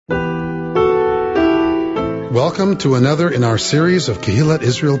Welcome to another in our series of Kehillat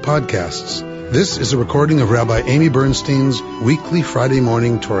Israel podcasts. This is a recording of Rabbi Amy Bernstein's weekly Friday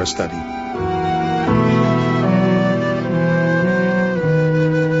morning Torah study.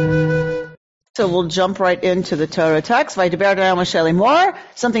 So we'll jump right into the Torah text.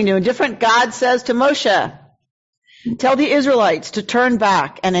 Something new and different. God says to Moshe, tell the Israelites to turn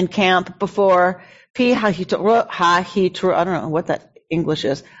back and encamp before Pi Hahitro, I don't know what that English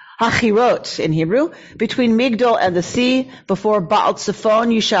is, Hachirot in Hebrew, between Migdol and the sea, before Baal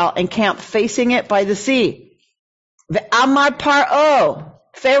Tzifon, you shall encamp facing it by the sea. Ve'amar Paro,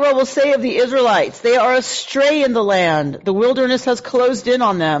 Pharaoh will say of the Israelites, they are astray in the land. The wilderness has closed in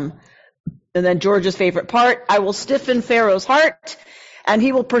on them. And then George's favorite part, I will stiffen Pharaoh's heart, and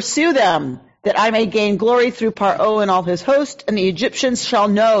he will pursue them, that I may gain glory through Paro and all his host, and the Egyptians shall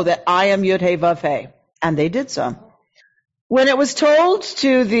know that I am Yud-Heh-Vav-Heh. And they did so. When it was told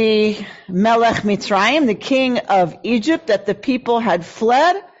to the Melech Mitzrayim, the king of Egypt, that the people had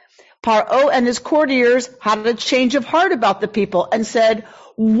fled, Paro and his courtiers had a change of heart about the people and said,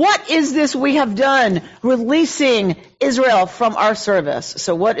 what is this we have done, releasing Israel from our service?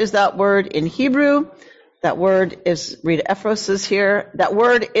 So what is that word in Hebrew? That word is, Rita Ephros is here, that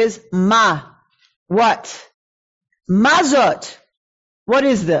word is ma. What? Mazot. What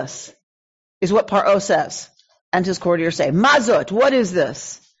is this? Is what Paro says. And his courtiers say, Mazot, what is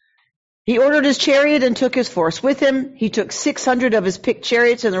this? He ordered his chariot and took his force with him. He took 600 of his picked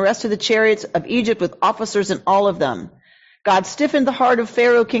chariots and the rest of the chariots of Egypt with officers in all of them. God stiffened the heart of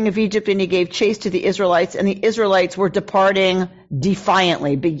Pharaoh, king of Egypt, and he gave chase to the Israelites, and the Israelites were departing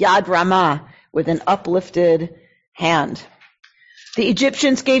defiantly, biyad ramah, with an uplifted hand. The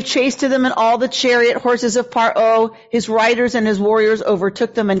Egyptians gave chase to them, and all the chariot horses of Paro, his riders and his warriors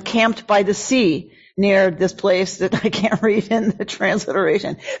overtook them and camped by the sea, near this place that I can't read in the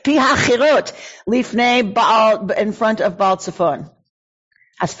transliteration. Pi Hachirot, lifnei Baal, in front of Baal Tzifon.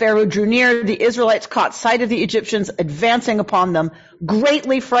 As Pharaoh drew near, the Israelites caught sight of the Egyptians advancing upon them.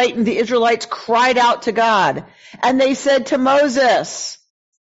 Greatly frightened, the Israelites cried out to God. And they said to Moses,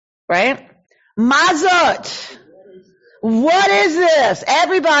 right? Mazot! What is this?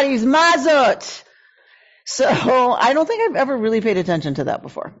 Everybody's Mazot! So I don't think I've ever really paid attention to that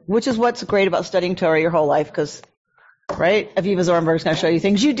before, which is what's great about studying Torah your whole life, because, right, Aviva Zornberg is going to show you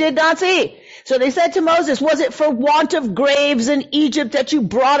things you did not see. So they said to Moses, was it for want of graves in Egypt that you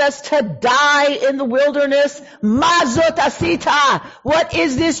brought us to die in the wilderness? Mazot asita, what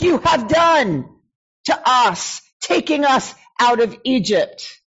is this you have done to us, taking us out of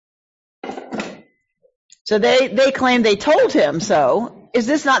Egypt? So they claim they told him so. Is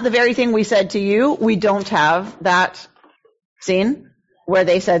this not the very thing we said to you? We don't have that scene where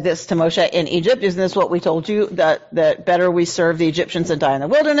they said this to Moshe in Egypt. Isn't this what we told you, that better we serve the Egyptians than die in the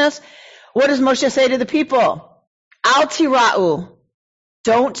wilderness? What does Moshe say to the people? Al tira'u.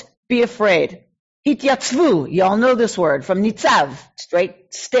 Don't be afraid. Hityatzvu. Y'all know this word from nitzav, right?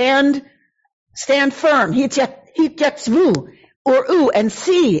 Stand firm. Hityatzvu. Ur'u, and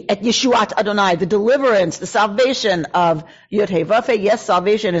see at Yeshuat Adonai, the deliverance, the salvation of Yud-Heh-Vav-Heh. Yes,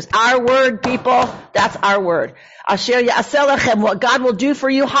 salvation is our word, people. That's our word. Asher ya'aseh lechem, what God will do for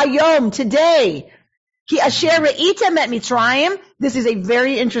you, hayom, today. Ki asher re'item et Mitzrayim. This is a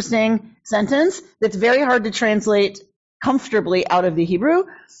very interesting sentence that's very hard to translate comfortably out of the Hebrew.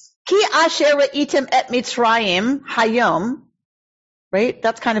 Ki asher re'item et Mitzrayim, hayom. Right?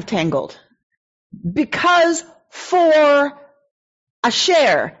 That's kind of tangled. Because for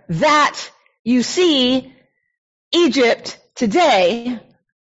Asher, that you see Egypt today,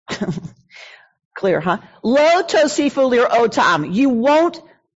 clear, huh? Lo tosifu lir'otam. You won't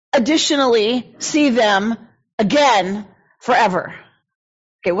additionally see them again forever.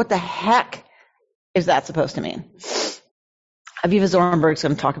 Okay, what the heck is that supposed to mean? Aviva Zornberg is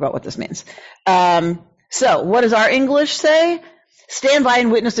going to talk about what this means. So, what does our English say? Stand by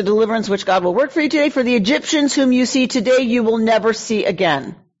and witness the deliverance which God will work for you today. For the Egyptians whom you see today, you will never see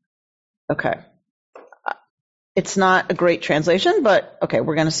again. Okay. It's not a great translation, but okay,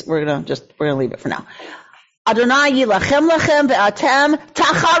 we're gonna leave it for now. Adonai yilachem lachem ve'atem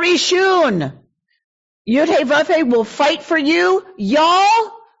tacharishun. Yud-Heh-Vav-Heh will fight for you.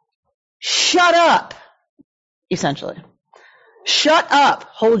 Y'all, shut up. Essentially. Shut up.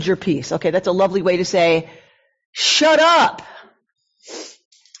 Hold your peace. Okay, that's a lovely way to say, shut up.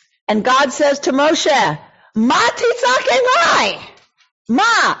 And God says to Moshe, Ma titzak elai.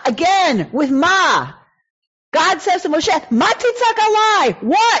 Ma, again, with Ma. God says to Moshe, Ma titzak elai.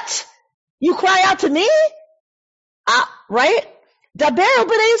 What? You cry out to me? Right? Daber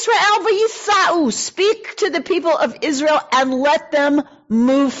b'nei Yisrael v'yisa'u. Speak to the people of Israel and let them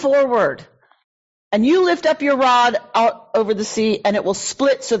move forward. And you lift up your rod out over the sea, and it will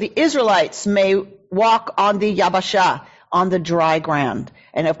split so the Israelites may walk on the Yabashah, on the dry ground.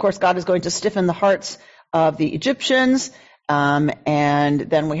 And of course, God is going to stiffen the hearts of the Egyptians. And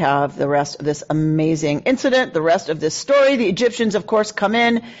then we have the rest of this amazing incident, the rest of this story. The Egyptians, of course, come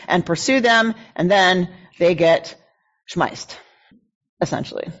in and pursue them, and then they get schmeiced,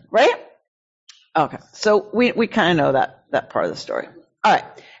 essentially. Right? Okay. So we kind of know that part of the story. All right.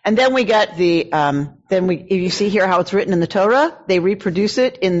 And then we get you see here how it's written in the Torah. They reproduce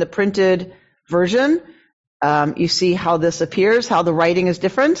it in the printed version. You see how this appears, how the writing is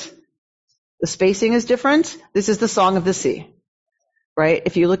different. The spacing is different. This is the Song of the Sea, right?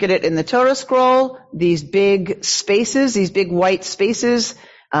 If you look at it in the Torah scroll, these big spaces, these big white spaces,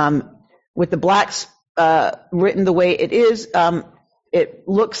 with the blacks, written the way it is, it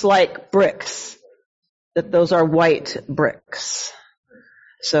looks like bricks. That those are white bricks.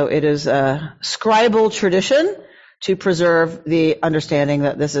 So it is a scribal tradition to preserve the understanding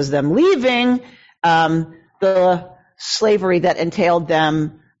that this is them leaving, the slavery that entailed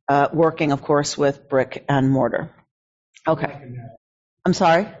them working, of course, with brick and mortar. Okay. I'm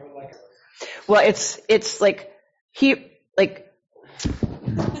sorry? Well, it's like,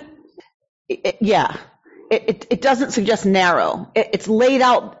 it doesn't suggest narrow. It's laid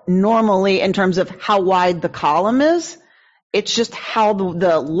out normally in terms of how wide the column is. It's just how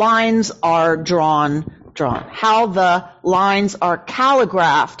the lines are drawn, how the lines are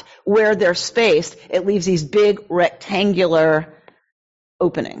calligraphed, where they're spaced. It leaves these big rectangular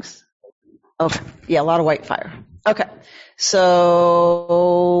openings. Okay. Yeah, a lot of white fire. Okay.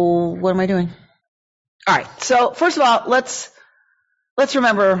 So what am I doing? All right. So first of all, let's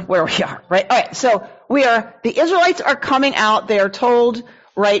remember where we are, right? All right. So the Israelites are coming out. They are told,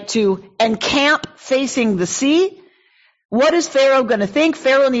 right, to encamp facing the sea. What is Pharaoh going to think?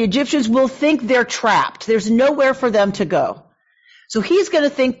 Pharaoh and the Egyptians will think they're trapped. There's nowhere for them to go. So he's going to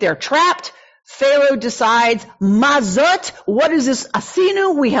think they're trapped. Pharaoh decides, Mazot, what is this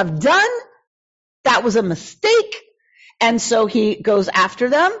asinu we have done? That was a mistake. And so he goes after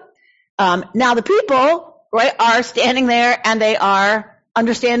them. Now the people, right, are standing there and they are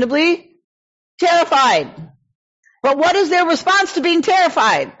understandably terrified. But what is their response to being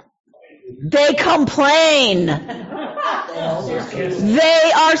terrified? They complain. They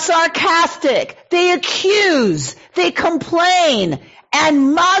are sarcastic. They accuse. They complain.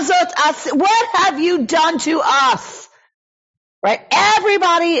 And mazot as, what have you done to us? Right?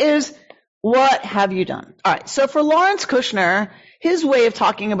 Everybody is, what have you done? All right. So for Lawrence Kushner, his way of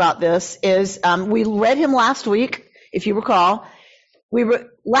talking about this is, we read him last week, if you recall.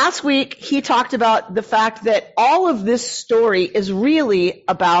 Last week, he talked about the fact that all of this story is really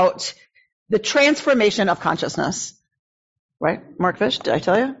about the transformation of consciousness. Right? Mark Fish, did I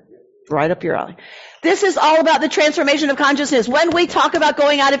tell you? Right up your alley. This is all about the transformation of consciousness. When we talk about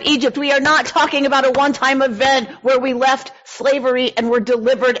going out of Egypt, we are not talking about a one-time event where we left slavery and were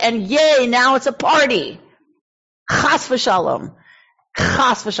delivered and yay, now it's a party. Chas v'shalom.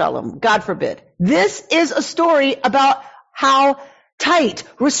 Chas v'shalom. God forbid. This is a story about how tight,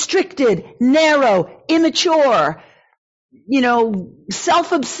 restricted, narrow, immature,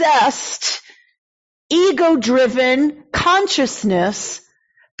 self-obsessed, ego-driven consciousness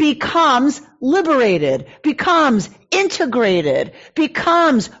becomes liberated, becomes integrated,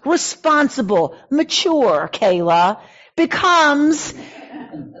 becomes responsible, mature, Kayla, becomes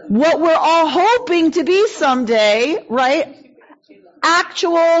what we're all hoping to be someday, right?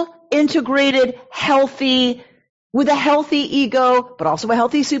 Actual, integrated, healthy, with a healthy ego, but also a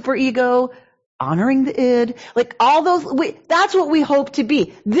healthy superego, honoring the id, like all those, that's what we hope to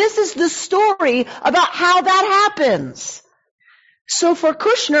be. This is the story about how that happens. So for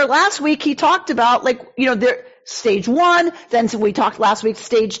Kushner, last week he talked about stage 1, then we talked last week,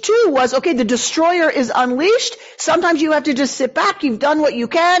 stage 2 was, okay, the destroyer is unleashed. Sometimes you have to just sit back. You've done what you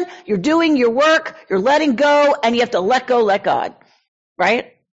can. You're doing your work. You're letting go, and you have to let go, let God.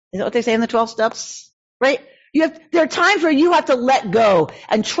 Right? Is that what they say in the 12 steps? Right? There are times where you have to let go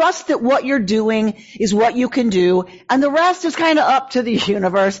and trust that what you're doing is what you can do, and the rest is kind of up to the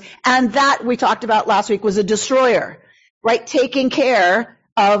universe. And that we talked about last week was a destroyer, right? Taking care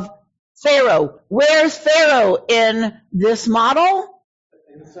of Pharaoh. Where's Pharaoh in this model?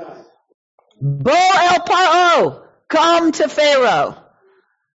 Inside. Bo el Paro, come to Pharaoh,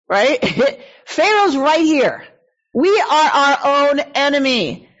 right? Pharaoh's right here. We are our own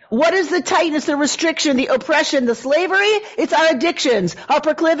enemy. What is the tightness, the restriction, the oppression, the slavery? It's our addictions, our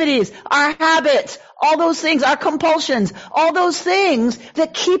proclivities, our habits, all those things, our compulsions, all those things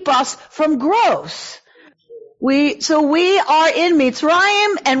that keep us from growth. So we are in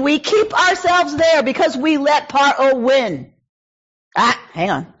Mitzrayim and we keep ourselves there because we let Paro win. Hang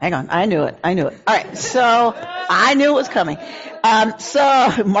on. I knew it. All right. So I knew it was coming.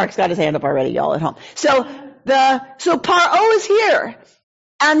 So Mark's got his hand up already, y'all at home. So Paro is here.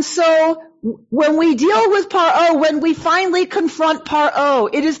 And so when we deal with Paro, when we finally confront Paro,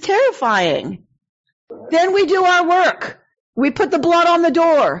 it is terrifying. Then we do our work. We put the blood on the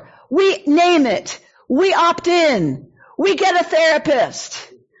door. We name it. We opt in. We get a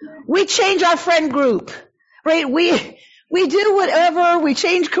therapist. We change our friend group. Right? We do whatever. We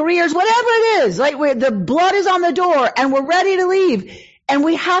change careers, whatever it is. Like the blood is on the door and we're ready to leave. And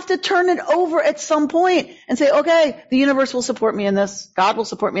we have to turn it over at some point and say, okay, the universe will support me in this. God will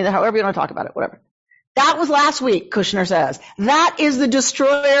support me in that. However you want to talk about it, whatever. That was last week, Kushner says. That is the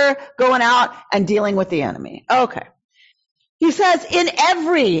destroyer going out and dealing with the enemy. Okay. He says, in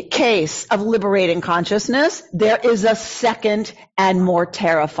every case of liberating consciousness, there is a second and more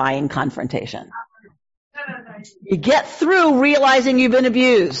terrifying confrontation. You get through realizing you've been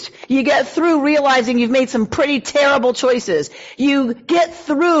abused. You get through realizing you've made some pretty terrible choices. You get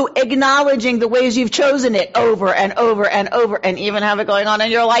through acknowledging the ways you've chosen it over and over and over and even have it going on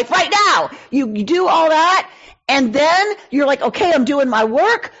in your life right now. You do all that and then you're like, okay, I'm doing my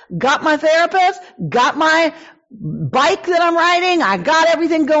work, got my therapist, got my bike that I'm riding, I got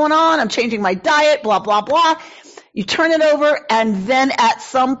everything going on, I'm changing my diet, blah, blah, blah. You turn it over and then at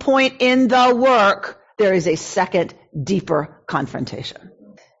some point in the work, there is a second, deeper confrontation.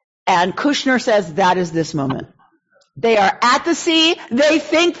 And Kushner says that is this moment. They are at the sea. They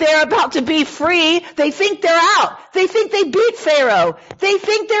think they're about to be free. They think they're out. They think they beat Pharaoh. They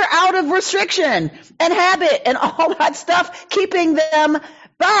think they're out of restriction and habit and all that stuff, keeping them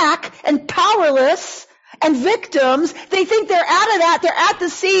back and powerless and victims. They think they're out of that. They're at the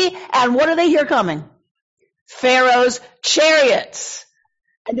sea. And what do they hear coming? Pharaoh's chariots.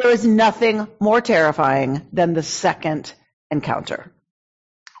 And there is nothing more terrifying than the second encounter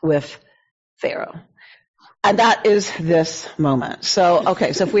with Pharaoh. And that is this moment. So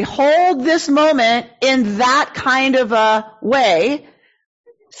if we hold this moment in that kind of a way,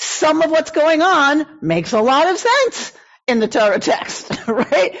 some of what's going on makes a lot of sense in the Torah text,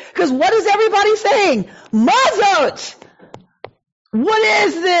 right? Because what is everybody saying? Mazot! What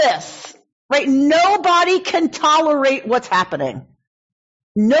is this? Right? Nobody can tolerate what's happening.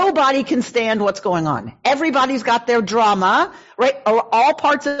 Nobody can stand what's going on. Everybody's got their drama, right? All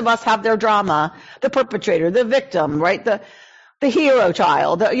parts of us have their drama. The perpetrator, the victim, right? The hero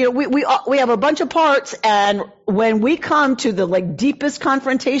child. We have a bunch of parts, and when we come to the deepest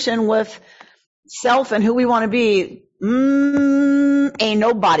confrontation with self and who we want to be, ain't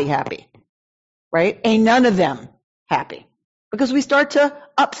nobody happy, right? Ain't none of them happy, because we start to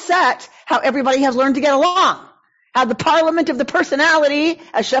upset how everybody has learned to get along. How the parliament of the personality,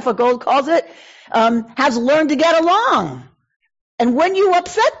 as Shefa Gold calls it, has learned to get along. And when you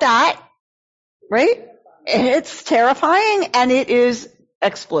upset that, right, it's terrifying and it is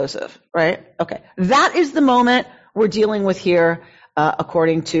explosive, right? Okay. That is the moment we're dealing with here,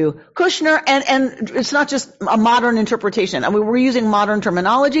 according to Kushner. And it's not just a modern interpretation. I mean, we're using modern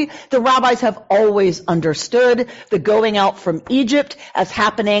terminology. The rabbis have always understood the going out from Egypt as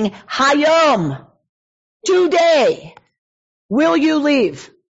happening hayom. Today, will you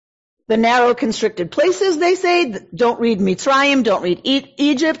leave the narrow constricted places? They say, don't read Mitzrayim, don't read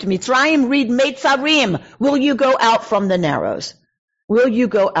Egypt, Mitzrayim, read Meitzarim. Will you go out from the narrows? Will you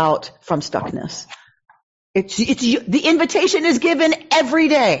go out from stuckness? The invitation is given every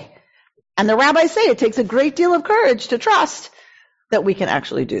day. And the rabbis say it takes a great deal of courage to trust that we can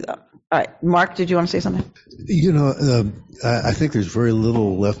actually do that. All right. Mark, did you want to say something? I think there's very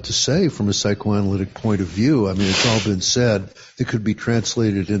little left to say from a psychoanalytic point of view. I mean, it's all been said. It could be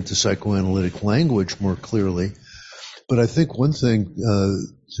translated into psychoanalytic language more clearly. But I think one thing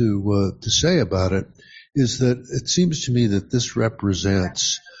to say about it is that it seems to me that this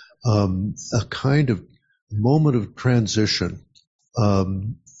represents a kind of moment of transition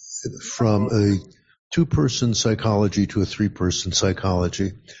from a two-person psychology to a three-person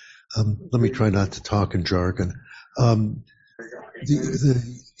psychology. Let me try not to talk in jargon. The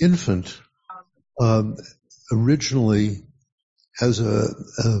infant originally has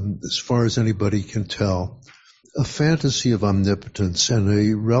as far as anybody can tell, a fantasy of omnipotence and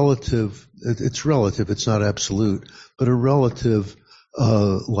a relative, it's relative, it's not absolute, but a relative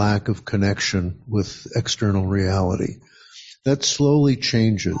lack of connection with external reality. That slowly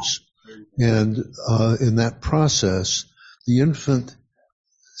changes. And in that process, the infant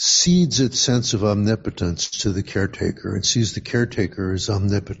cedes its sense of omnipotence to the caretaker and sees the caretaker as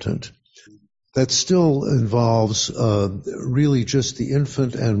omnipotent. that still involves really just the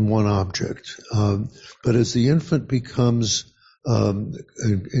infant and one object. But as the infant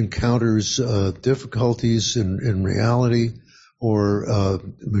encounters difficulties in reality, or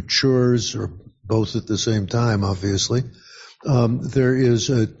matures, or both at the same time, obviously, there is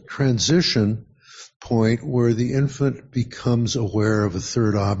a transition point where the infant becomes aware of a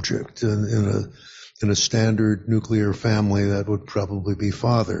third object. In a standard nuclear family, that would probably be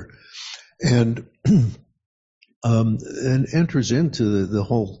father, and enters into the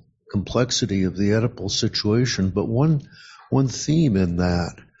whole complexity of the Oedipal situation. But one theme in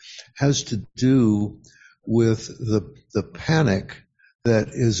that has to do with the panic that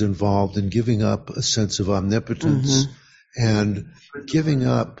is involved in giving up a sense of omnipotence, and giving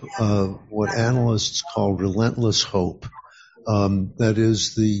up what analysts call relentless hope. That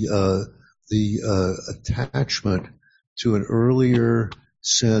is the attachment to an earlier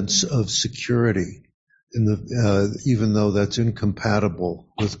sense of security, even though that's incompatible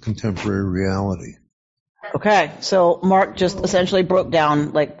with contemporary reality. Okay, so Mark just essentially broke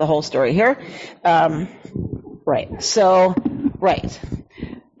down like the whole story here. Right. So,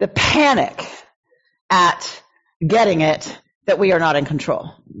 the panic at getting it that we are not in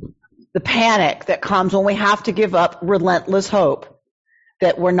control. The panic that comes when we have to give up relentless hope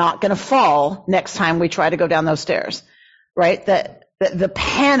that we're not going to fall next time we try to go down those stairs. Right? The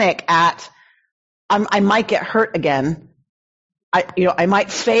panic at I might get hurt again. I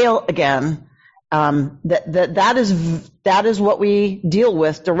might fail again. That is what we deal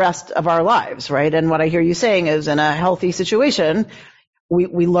with the rest of our lives, right? And what I hear you saying is, in a healthy situation,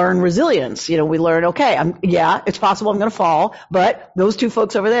 we learn resilience. We learn, okay, it's possible I'm going to fall, but those two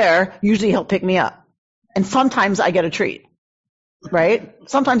folks over there usually help pick me up. And sometimes I get a treat, right?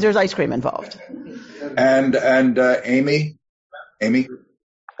 Sometimes there's ice cream involved. And Amy,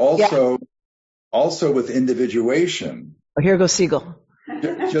 also with individuation. Oh, here goes Siegel.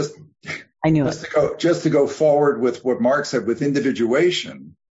 I knew it. Just to go forward with what Mark said, with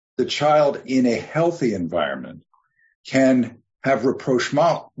individuation, the child in a healthy environment can have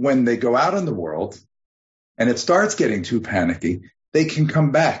rapprochement when they go out in the world and it starts getting too panicky. They can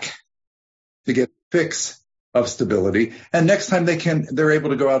come back to get a fix of stability. And next time they're able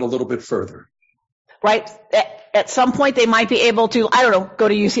to go out a little bit further. Right. At some point they might be able to, go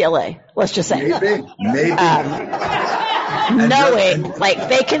to UCLA. Let's just say. Maybe. Knowing,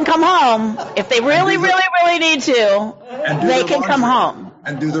 they can come home if they really need to. They can come home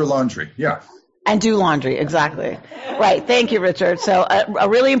and do their laundry. Yeah. And do laundry, exactly. Right. Thank you, Richard. So a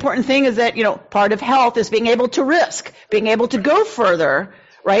really important thing is that, part of health is being able to risk, being able to go further,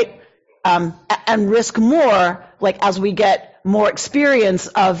 right? And risk more, as we get more experience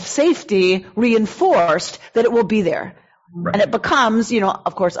of safety reinforced, that it will be there. Right. And it becomes,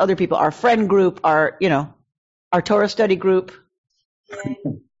 of course, other people, our friend group, our Torah study group.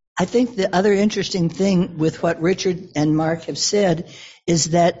 I think the other interesting thing with what Richard and Mark have said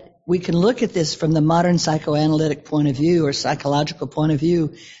is that we can look at this from the modern psychoanalytic point of view or psychological point of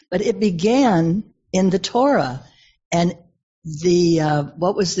view, but it began in the Torah. And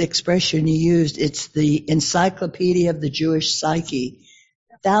what was the expression you used? It's the encyclopedia of the Jewish psyche.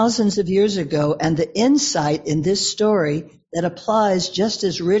 Thousands of years ago, and the insight in this story that applies just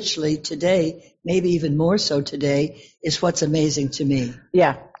as richly today, maybe even more so today, is what's amazing to me.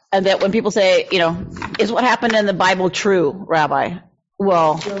 Yeah. And that when people say, is what happened in the Bible true, Rabbi?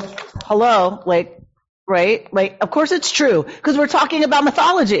 Well, hello, right? Of course it's true, because we're talking about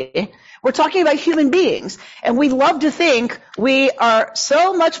mythology. We're talking about human beings. And we love to think we are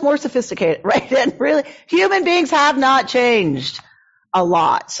so much more sophisticated, right? And really, human beings have not changed a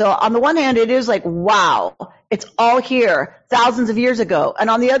lot. So on the one hand, it is wow, it's all here thousands of years ago. And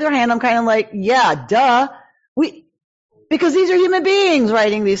on the other hand, I'm kind of yeah, duh. Because these are human beings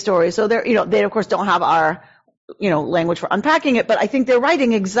writing these stories. So they're, they of course don't have our, language for unpacking it, but I think they're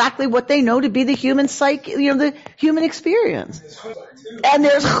writing exactly what they know to be the human psyche, the human experience. And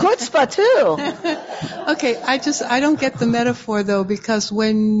there's chutzpah too. Okay. I don't get the metaphor though, because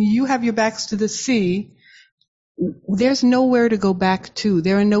when you have your backs to the sea, there's nowhere to go back to.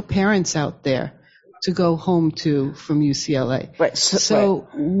 There are no parents out there to go home to from UCLA. Right. So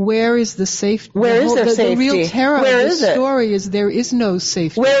where is the safety? Where is there safety? The real terror of the story is there is no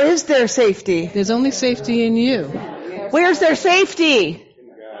safety. Where is there safety? There's only safety in you. Where's their safety?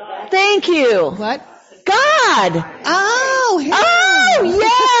 Thank you. What? God. Oh, yeah. Oh,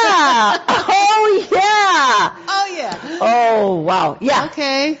 yeah. Oh, yeah. Oh, yeah. Oh, wow. Yeah.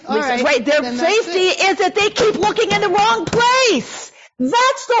 Okay. All right. Right. Their safety is that they keep looking in the wrong place.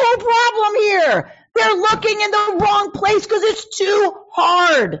 That's the whole problem here. They're looking in the wrong place because it's too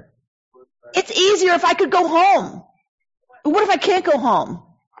hard. It's easier if I could go home. But what if I can't go home?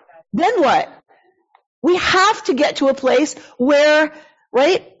 Then what? We have to get to a place where,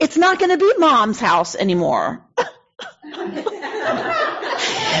 right, it's not going to be mom's house anymore. We have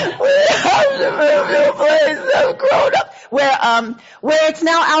to move to a place of grown up where it's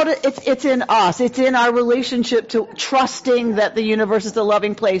now it's in us. It's in our relationship to trusting that the universe is a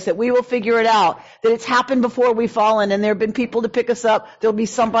loving place, that we will figure it out, that it's happened before we've fallen, and there have been people to pick us up. There'll be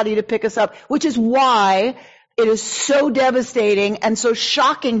somebody to pick us up, which is why it is so devastating and so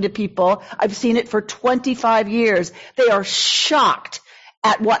shocking to people. I've seen it for 25 years. They are shocked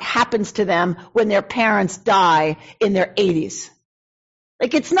at what happens to them when their parents die in their 80s.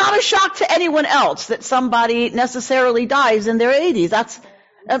 Like, it's not a shock to anyone else that somebody necessarily dies in their 80s. That's,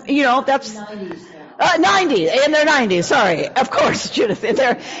 that's 90s in their 90s. Sorry, of course, Judith, in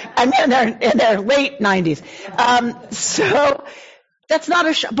their late 90s. So that's not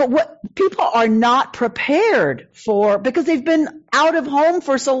a shock. But what people are not prepared for, because they've been out of home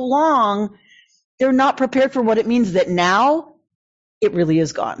for so long, they're not prepared for what it means that now it really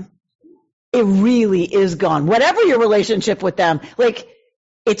is gone. It really is gone. Whatever your relationship with them, like,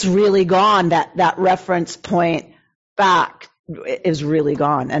 it's really gone. That reference point back is really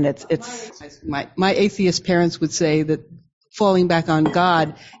gone. And it's my atheist parents would say that falling back on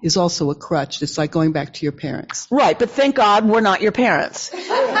God is also a crutch. It's like going back to your parents. Right, but thank God we're not your parents.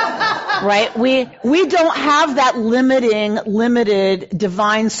 Right? We don't have that limited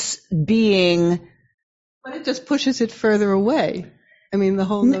divine being. But it just pushes it further away. I mean, the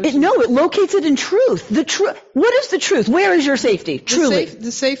whole notion. It locates it in truth. What is the truth? Where is your safety? Truly.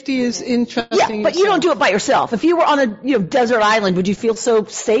 The safety is in trusting Yeah, but you don't do it by yourself. If you were on a desert island, would you feel so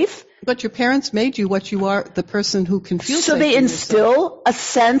safe? But your parents made you what you are, the person who can feel safe. So they instill a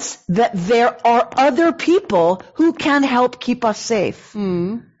sense that there are other people who can help keep us safe.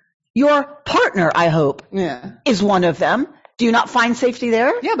 Mm. Your partner, I hope, is one of them. Do you not find safety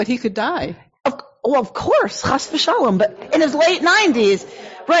there? Yeah, but he could die. Well, of course, chas v'shalom, but in his late 90s,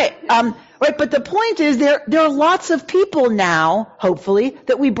 right? Right. But the point is, there are lots of people now, hopefully,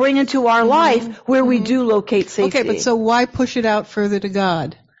 that we bring into our life where we do locate safety. Okay, but so why push it out further to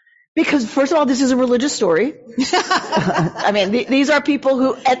God? Because first of all, this is a religious story. I mean, these are people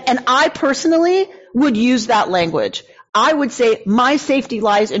who, and I personally would use that language. I would say my safety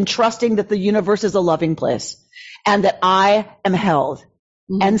lies in trusting that the universe is a loving place, and that I am held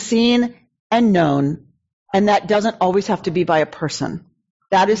and seen and known, and that doesn't always have to be by a person.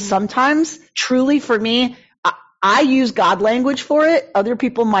 That is sometimes, truly for me, I use God language for it. Other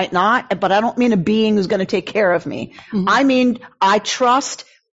people might not, but I don't mean a being who's going to take care of me. I mean, I trust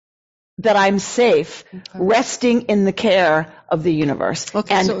that I'm safe, resting in the care of the universe.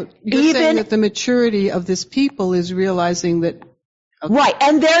 Okay, and so you're saying that the maturity of this people is realizing that. Okay. Right,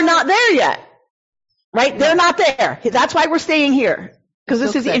 and they're not there yet. Right, they're not there. That's why we're staying here. Because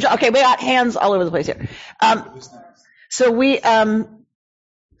this is the intro. Okay, we got hands all over the place here. So we're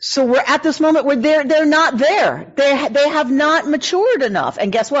at this moment where they're not there. They have not matured enough.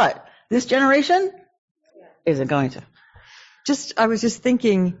 And guess what? This generation isn't going to. I was just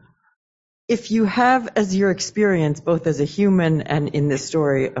thinking, if you have as your experience, both as a human and in this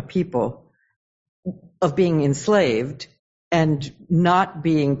story, a people, of being enslaved and not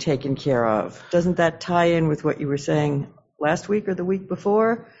being taken care of, doesn't that tie in with what you were saying last week or the week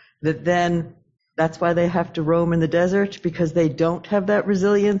before, that then that's why they have to roam in the desert, because they don't have that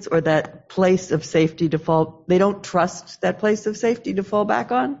resilience or that place of safety to fall. They don't trust that place of safety to fall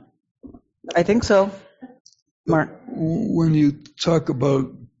back on? I think so. Mark. When you talk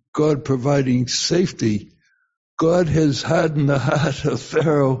about God providing safety, God has hardened the heart of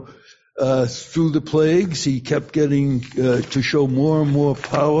Pharaoh through the plagues. He kept getting to show more and more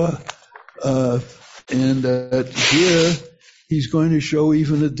power. And here, he's going to show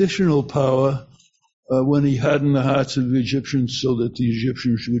even additional power when he hardened the hearts of the Egyptians so that the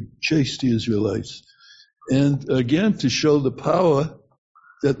Egyptians would chase the Israelites. And again, to show the power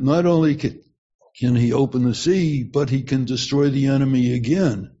that not only can he open the sea, but he can destroy the enemy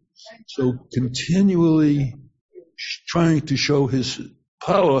again. So continually trying to show his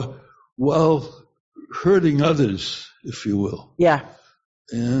power while hurting others, if you will. Yeah.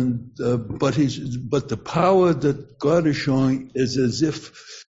 And but the power that God is showing is as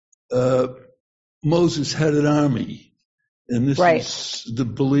if Moses had an army, and this is the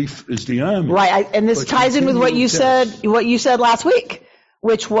belief is the army. Right, and this ties in with what you said last week,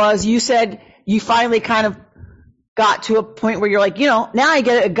 which was you said you finally kind of got to a point where you're like, now I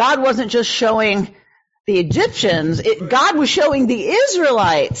get it. God wasn't just showing the Egyptians. God was showing the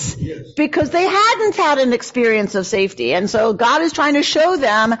Israelites because they hadn't had an experience of safety. And so God is trying to show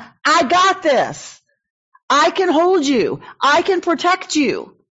them, I got this. I can hold you. I can protect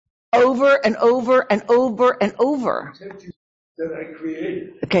you over and over and over and over. That I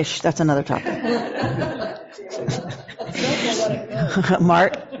created. Okay, that's another topic.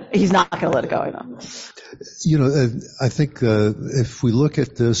 Mark, he's not going to let it go, I know. I think if we look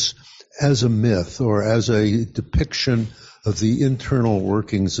at this as a myth or as a depiction of the internal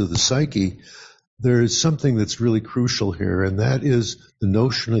workings of the psyche, there is something that's really crucial here, and that is the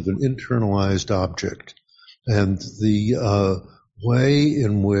notion of an internalized object and the way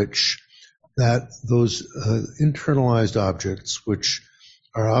in which those internalized objects, which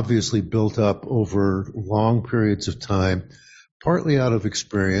are obviously built up over long periods of time, partly out of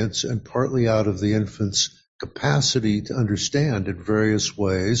experience and partly out of the infant's capacity to understand in various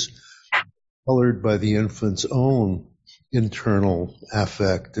ways, colored by the infant's own internal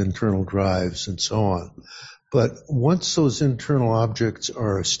affect, internal drives, and so on. But once those internal objects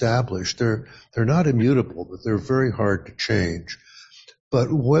are established, they're not immutable, but they're very hard to change. But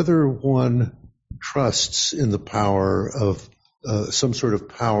whether one trusts in the power of some sort of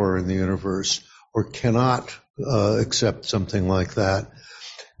power in the universe or cannot accept something like that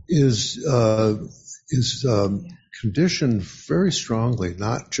is conditioned very strongly,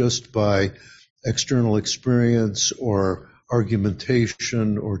 not just by external experience or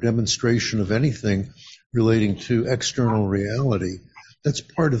argumentation or demonstration of anything relating to external reality. That's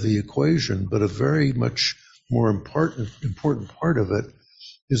part of the equation, but a very much more important part of it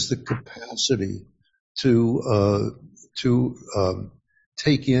is the capacity to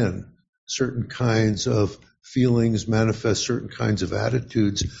take in certain kinds of feelings, manifest certain kinds of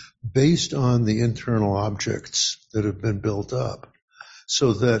attitudes based on the internal objects that have been built up,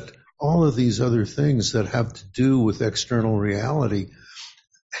 so that all of these other things that have to do with external reality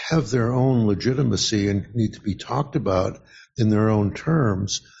have their own legitimacy and need to be talked about in their own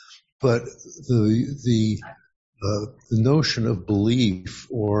terms. But the notion of belief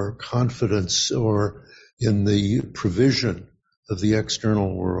or confidence or in the provision of the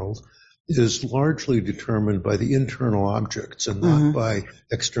external world is largely determined by the internal objects and not by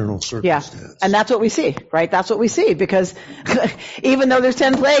external circumstances. Yeah, and that's what we see, right? That's what we see, because even though there's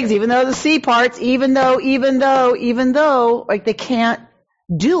 10 plagues, even though the sea parts, even though, like, they can't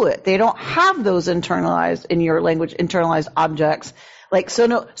do it. They don't have those internalized, in your language, internalized objects. Like, so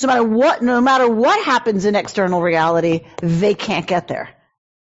no matter what happens in external reality, they can't get there.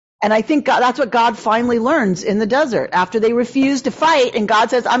 And I think that's what God finally learns in the desert. After they refuse to fight, and God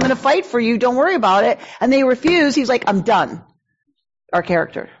says, I'm going to fight for you, don't worry about it. And they refuse, he's like, I'm done. Our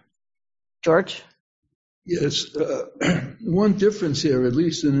character. George? Yes. One difference here, at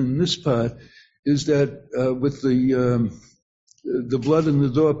least in this part, is that with the blood in the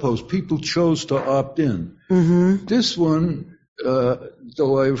doorpost, people chose to opt in. Mm-hmm. This one,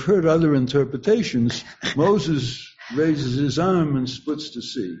 though I've heard other interpretations, Moses raises his arm and splits the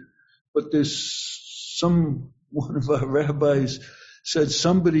sea. But one of our rabbis said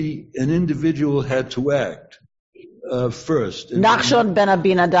an individual had to act first. Nachshon ben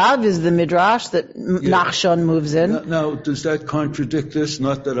Abinadab is the midrash that Nachshon moves in. Now, does that contradict this?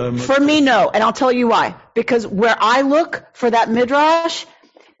 Not that I'm... For me, no. And I'll tell you why. Because where I look for that midrash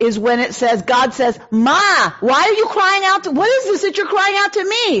is when it says, God says, Ma, why are you crying out? What is this that you're crying out to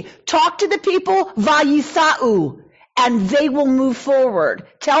me? Talk to the people, vayisa'u, and they will move forward.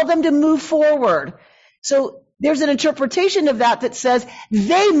 Tell them to move forward. So there's an interpretation of that says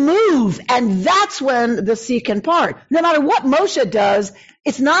they move, and that's when the sea can part. No matter what Moshe does,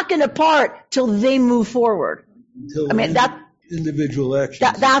 it's not going to part till they move forward. Individual action.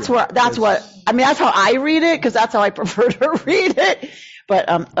 That's how I read it, because that's how I prefer to read it. But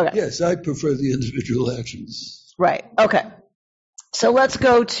okay. Yes, I prefer the individual actions. Right. Okay. So let's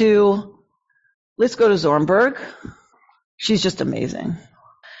go to Zornberg. She's just amazing.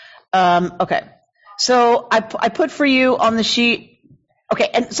 Okay. So I put for you on the sheet. Okay.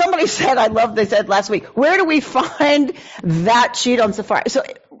 And somebody said, they said last week, where do we find that sheet on Safari? So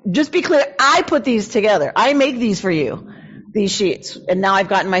just be clear, I put these together. I make these for you, these sheets. And now I've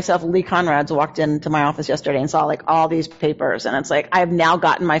gotten myself, Lee Conrad's walked into my office yesterday and saw like all these papers. And it's like, I have now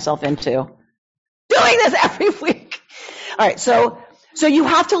gotten myself into doing this every week. All right. So you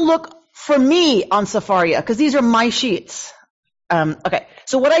have to look for me on Safaria, because these are my sheets. Okay.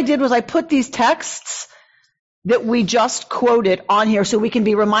 So what I did was I put these texts that we just quoted on here so we can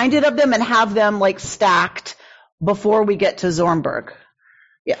be reminded of them and have them like stacked before we get to Zornberg.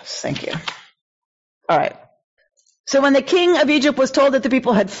 Yes, thank you. All right. So when the king of Egypt was told that the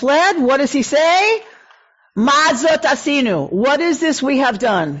people had fled, what does he say? Mazot asinu. What is this we have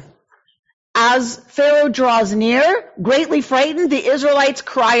done? As Pharaoh draws near, greatly frightened, the Israelites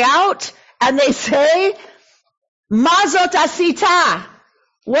cry out and they say, Mazot asita.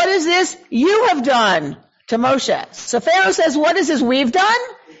 What is this you have done to Moshe? So Pharaoh says, what is this we've done?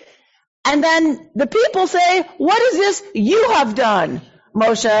 And then the people say, what is this you have done,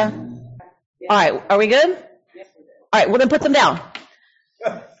 Moshe? All right, are we good? All right, we're going to put them down.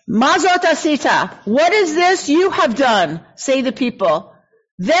 Mazot asita. What is this you have done? Say the people.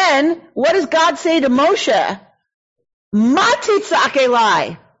 Then, what does God say to Moshe? Matitzak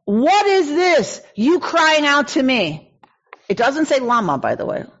elai. What is this? You crying out to me. It doesn't say lama, by the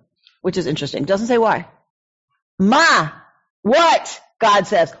way, which is interesting. It doesn't say why. Ma. What? God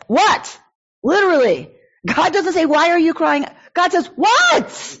says. What? Literally. God doesn't say, why are you crying? God says,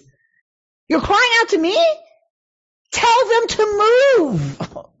 what? You're crying out to me? Tell them to move,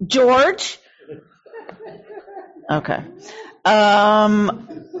 George. Okay. And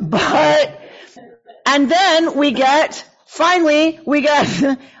then we get,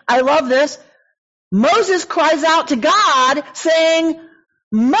 I love this, Moses cries out to God saying,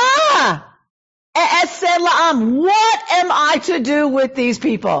 Ma, what am I to do with these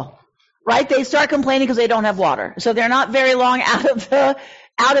people? Right? They start complaining because they don't have water. So they're not very long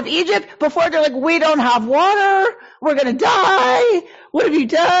out of Egypt before they're like, we don't have water. We're going to die. What have you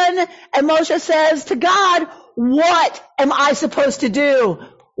done? And Moshe says to God, what am I supposed to do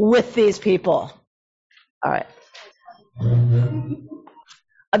with these people? All right.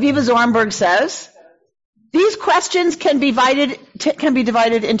 Aviva Zornberg says, these questions can be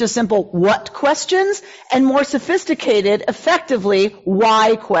divided into simple what questions and more sophisticated, effectively,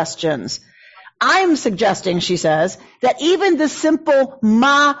 why questions. I'm suggesting, she says, that even the simple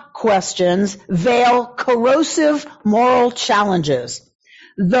ma questions veil corrosive moral challenges.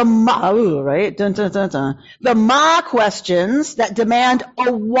 The ma questions that demand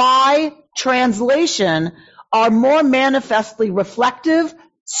a why translation are more manifestly reflective,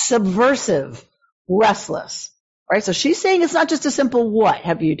 subversive, restless. All right, so she's saying it's not just a simple what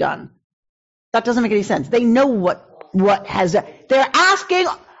have you done. That doesn't make any sense. They know what has done. They're asking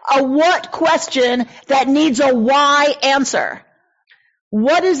a what question that needs a why answer.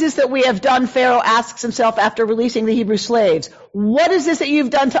 What is this that we have done? Pharaoh asks himself after releasing the Hebrew slaves. What is this that you've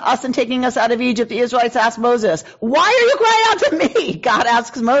done to us in taking us out of Egypt? The Israelites ask Moses. Why are you crying out to me? God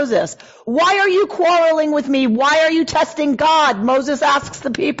asks Moses. Why are you quarreling with me? Why are you testing God? Moses asks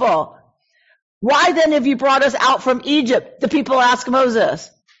the people. Why then have you brought us out from Egypt? The people ask Moses.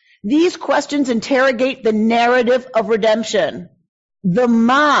 These questions interrogate the narrative of redemption. The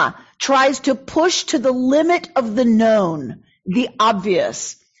ma tries to push to the limit of the known, the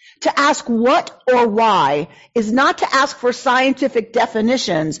obvious. To ask what or why is not to ask for scientific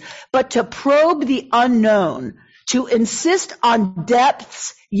definitions, but to probe the unknown, to insist on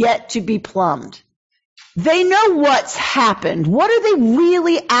depths yet to be plumbed. They know what's happened. What are they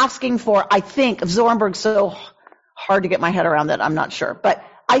really asking for? I think, Zornberg's so hard to get my head around that, I'm not sure. But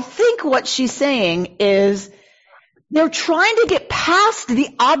I think what she's saying is they're trying to get past the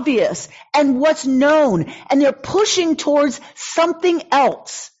obvious and what's known, and they're pushing towards something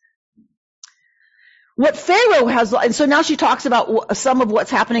else. What Pharaoh has, and so now she talks about some of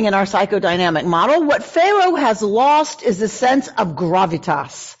what's happening in our psychodynamic model. What Pharaoh has lost is a sense of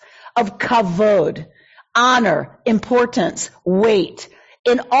gravitas, of kavod, honor, importance, weight.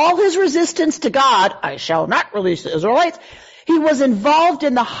 In all his resistance to God, I shall not release the Israelites, he was involved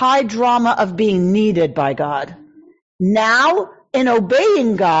in the high drama of being needed by God. Now, in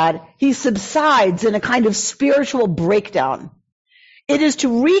obeying God, he subsides in a kind of spiritual breakdown. It is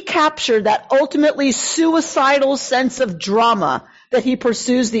to recapture that ultimately suicidal sense of drama that he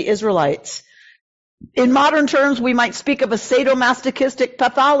pursues the Israelites. In modern terms, we might speak of a sadomasochistic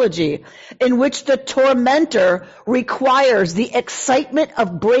pathology in which the tormentor requires the excitement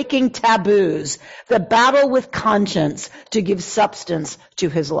of breaking taboos, the battle with conscience to give substance to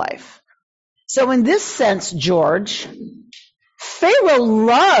his life. So in this sense, George, Pharaoh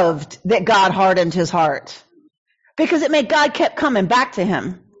loved that God hardened his heart because it meant God kept coming back to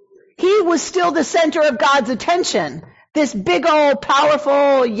him. He was still the center of God's attention. This big old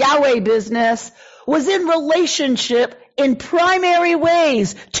powerful Yahweh business was in relationship in primary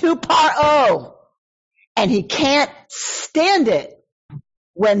ways to Paro. And he can't stand it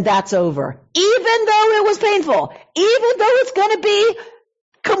when that's over. Even though it was painful, even though it's going to be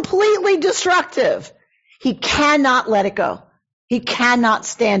completely destructive, he cannot let it go. He cannot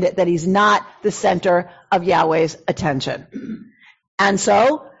stand it that he's not the center of Yahweh's attention. And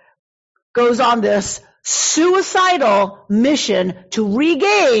so goes on this suicidal mission to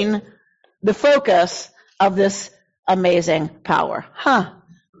regain the focus of this amazing power. How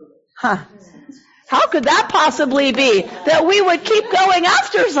could that possibly be that we would keep going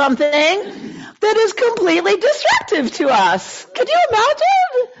after something that is completely destructive to us? Could you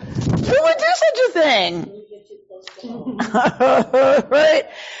imagine? Who would do such a thing? Right?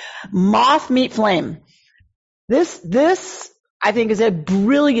 Moth meet flame. This I think is a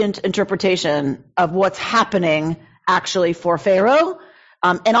brilliant interpretation of what's happening actually for Pharaoh.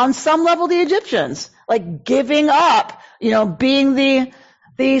 And on some level, the Egyptians, like giving up, being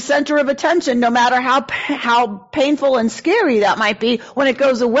the center of attention, no matter how painful and scary that might be. When it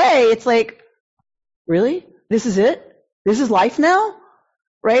goes away, it's like, really? This is it? This is life now?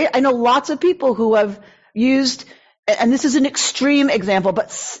 Right? I know lots of people who have used, and this is an extreme example, but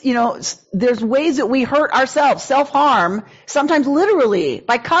there's ways that we hurt ourselves, self-harm, sometimes literally,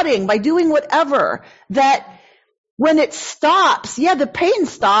 by cutting, by doing whatever, that when it stops, the pain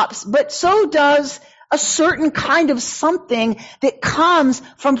stops, but so does a certain kind of something that comes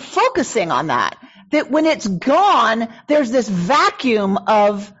from focusing on that. That when it's gone, there's this vacuum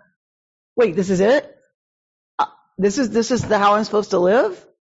of, wait, this is it? This is how I'm supposed to live?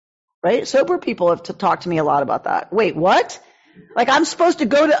 Right? Sober people have talked to me a lot about that. Wait, what? Like I'm supposed to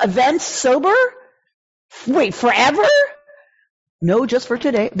go to events sober? Wait, forever? No, just for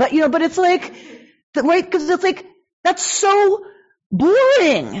today. But, but it's like, right, because it's like, that's so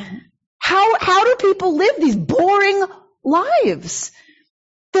boring. How do people live these boring lives?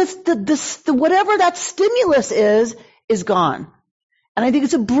 Whatever that stimulus is gone. And I think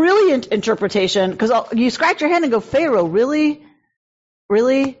it's a brilliant interpretation, because you scratch your head and go, Pharaoh, really?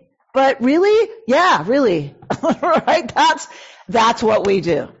 Really? But really? Yeah, really. Right? That's what we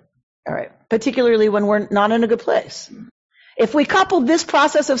do. All right. Particularly when we're not in a good place. If we couple this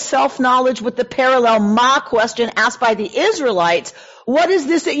process of self-knowledge with the parallel Ma question asked by the Israelites, what is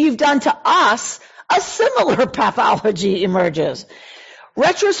this that you've done to us? A similar pathology emerges.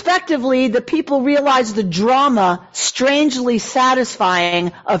 Retrospectively, the people realize the drama, strangely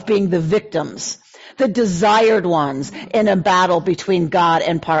satisfying, of being the victims, the desired ones in a battle between God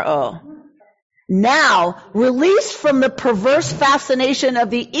and Paro. Now, released from the perverse fascination of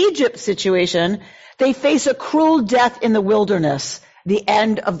the Egypt situation, they face a cruel death in the wilderness, the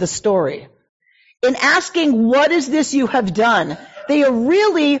end of the story. In asking, what is this you have done? They are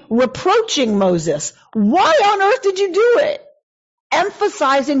really reproaching Moses. Why on earth did you do it?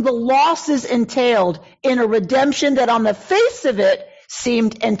 Emphasizing the losses entailed in a redemption that on the face of it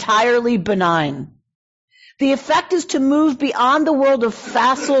seemed entirely benign. The effect is to move beyond the world of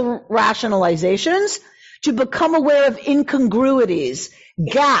facile rationalizations to become aware of incongruities,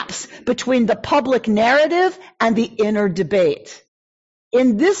 gaps between the public narrative and the inner debate.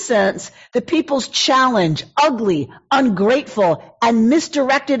 In this sense, the people's challenge, ugly, ungrateful, and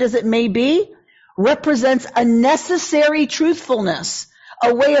misdirected as it may be, represents a necessary truthfulness,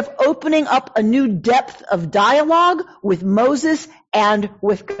 a way of opening up a new depth of dialogue with Moses and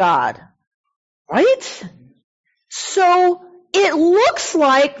with God. Right? So it looks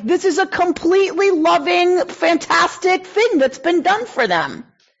like this is a completely loving, fantastic thing that's been done for them.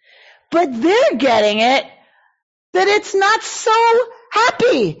 But they're getting it that it's not so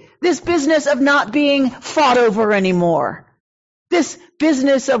happy, this business of not being fought over anymore. This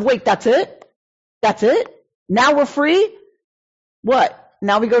business of, wait, that's it? That's it? Now we're free? What?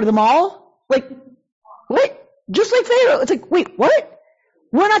 Now we go to the mall? Like, what? Just like Pharaoh. It's like, wait, what?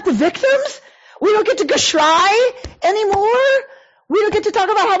 We're not the victims? We don't get to geshrai anymore? We don't get to talk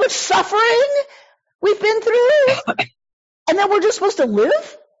about how much suffering we've been through? And then we're just supposed to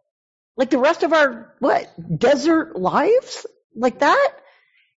live? Like the rest of our, desert lives? Like that?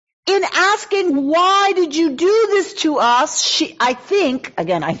 In asking, why did you do this to us? I think,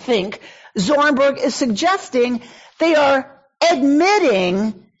 Zornberg is suggesting they are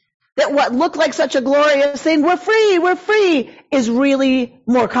admitting that what looked like such a glorious thing, we're free, is really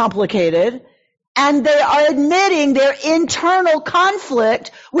more complicated. And they are admitting their internal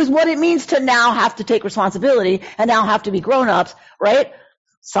conflict with what it means to now have to take responsibility and now have to be grown-ups, right?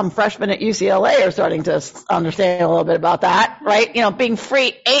 Some freshmen at UCLA are starting to understand a little bit about that, right? Being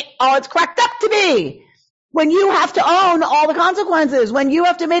free ain't all it's cracked up to be. When you have to own all the consequences, when you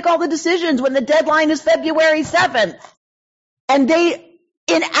have to make all the decisions, when the deadline is February 7th. And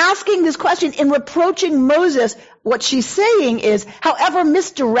in asking this question, in reproaching Moses, what she's saying is, however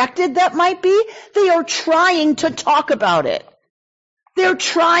misdirected that might be, they are trying to talk about it. They're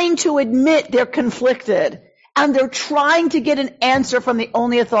trying to admit they're conflicted. And they're trying to get an answer from the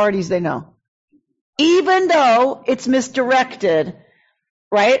only authorities they know. Even though it's misdirected,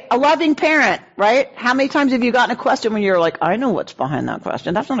 right? A loving parent, right? How many times have you gotten a question when you're like, I know what's behind that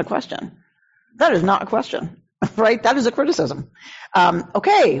question. That's not a question. That is not a question, right? That is a criticism.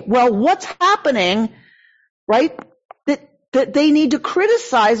 Okay, well, what's happening, right? That they need to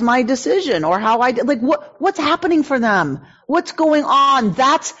criticize my decision or how I did, like what's happening for them? What's going on?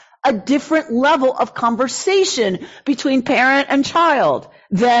 That's a different level of conversation between parent and child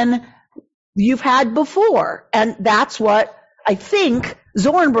than you've had before. And that's what I think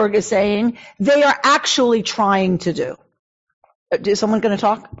Zornberg is saying they are actually trying to do. Is someone going to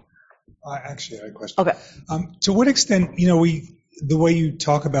talk? Actually, I had a question. Okay. To what extent, the way you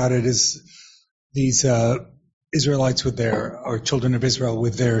talk about it is these Israelites or children of Israel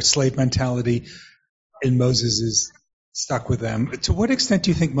with their slave mentality, and Moses is stuck with them. To what extent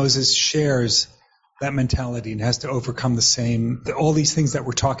do you think Moses shares that mentality and has to overcome all these things that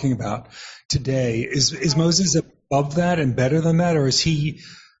we're talking about today? Is Moses above that and better than that, or is he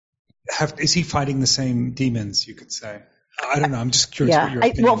fighting the same demons, you could say? I don't know. I'm just curious what your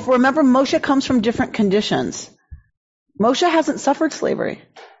opinion is. Well, remember, Moshe comes from different conditions. Moshe hasn't suffered slavery.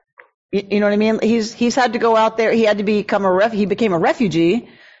 You know what I mean? He's had to go out there. He had to become he became a refugee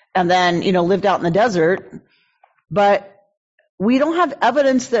and then, lived out in the desert. But we don't have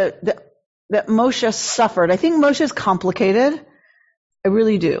evidence that Moshe suffered. I think Moshe is complicated. I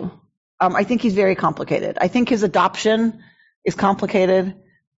really do. I think he's very complicated. I think his adoption is complicated.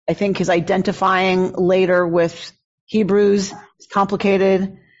 I think his identifying later with Hebrews is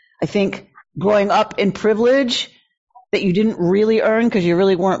complicated. I think growing up in privilege that you didn't really earn because you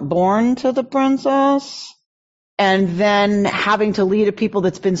really weren't born to the princess, and then having to lead a people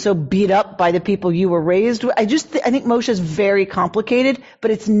that's been so beat up by the people you were raised with. I think Moshe is very complicated,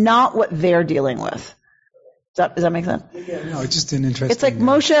 but it's not what they're dealing with. Does that make sense? Yeah, no, it's just an interesting. It's like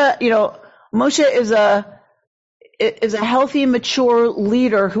Moshe, Moshe is a healthy, mature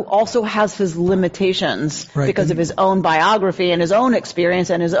leader who also has his limitations because of his own biography and his own experience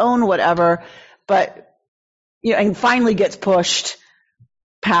and his own whatever, but and finally gets pushed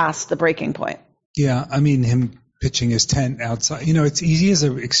past the breaking point. Yeah, I mean, him pitching his tent outside. He is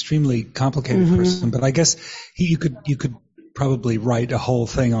an extremely complicated person, but I guess you could probably write a whole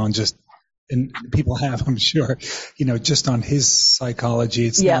thing on and people have, I'm sure, just on his psychology.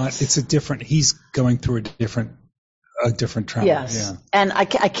 It's he's going through a different trauma. Yes. Yeah. And I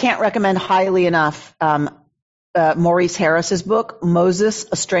can't recommend highly enough, Maurice Harris's book, Moses,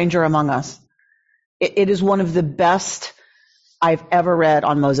 A Stranger Among Us. It is one of the best I've ever read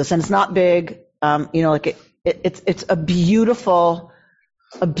on Moses, and it's not big. It's a beautiful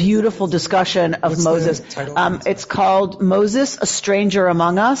discussion of What's Moses. The title? It's called Moses, A Stranger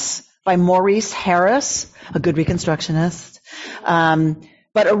Among Us by Maurice Harris, a good Reconstructionist,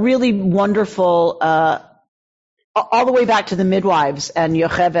 but a really wonderful, all the way back to the midwives and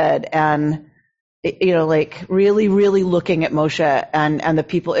Yocheved and really, really looking at Moshe and the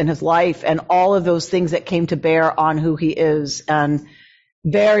people in his life and all of those things that came to bear on who he is. And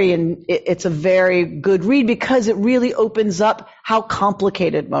it's a very good read because it really opens up how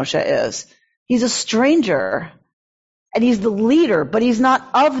complicated Moshe is. He's a stranger and he's the leader, but he's not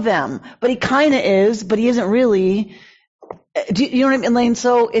of them, but he kind of is, but he isn't really. Do you know what I mean, Lane?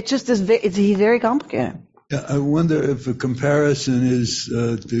 So it just is, he's very complicated. Yeah, I wonder if a comparison is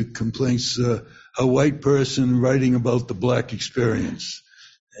the complaints, a white person writing about the black experience,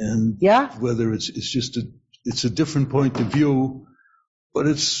 and whether it's just it's a different point of view, but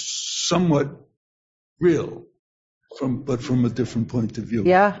it's somewhat real from a different point of view.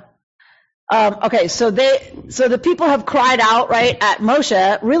 Yeah. Okay, so the people have cried out, right, at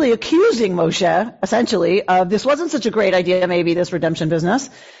Moshe, really accusing Moshe, essentially, of this wasn't such a great idea, maybe, this redemption business.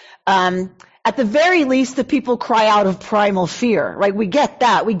 At the very least, the people cry out of primal fear, right? We get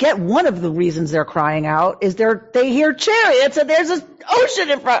that. We get one of the reasons they're crying out is they hear chariots and there's an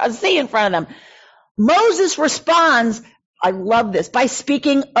ocean a sea in front of them. Moses responds, I love this, by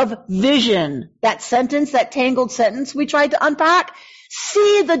speaking of vision. That sentence, that tangled sentence we tried to unpack.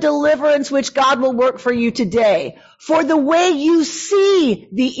 See the deliverance which God will work for you today. For the way you see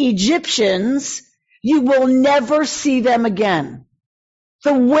the Egyptians, you will never see them again.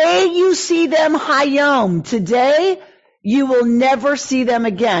 The way you see them Hayom today, you will never see them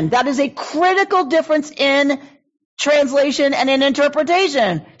again. That is a critical difference in translation and in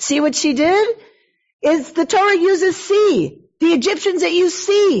interpretation. See what she did? Is the Torah uses see. The Egyptians that you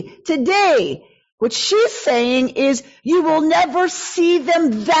see today. What she's saying is you will never see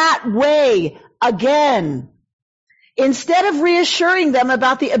them that way again. Instead of reassuring them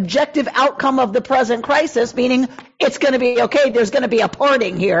about the objective outcome of the present crisis, meaning it's going to be okay, there's going to be a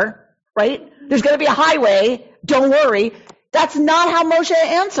parting here, right? There's going to be a highway, don't worry. That's not how Moshe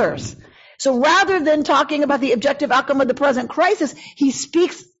answers. So rather than talking about the objective outcome of the present crisis, he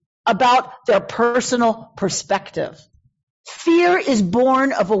speaks about their personal perspective. Fear is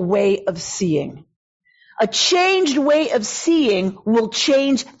born of a way of seeing. A changed way of seeing will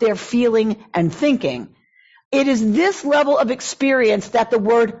change their feeling and thinking. It is this level of experience that the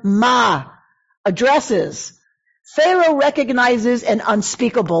word ma addresses. Pharaoh recognizes an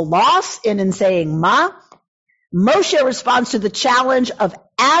unspeakable loss in saying ma. Moshe responds to the challenge of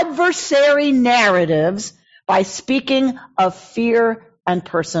adversary narratives by speaking of fear and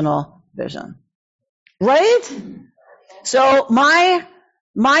personal vision. Right? So my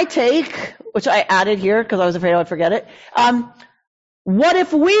take, which I added here because I was afraid I would forget it, what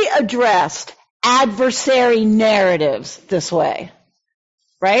if we addressed adversary narratives this way?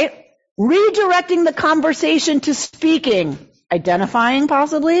 Right? Redirecting the conversation to speaking, identifying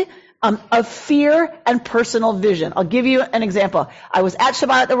possibly, of fear and personal vision. I'll give you an example. I was at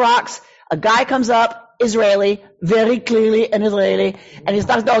Shabbat at the Rocks. A guy comes up, Israeli, very clearly an Israeli, and he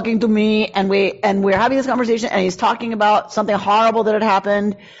starts talking to me, and we're having this conversation, and he's talking about something horrible that had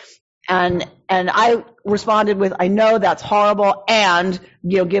happened, and I responded with, I know that's horrible, and,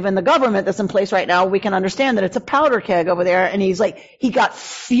 given the government that's in place right now, we can understand that it's a powder keg over there, and he got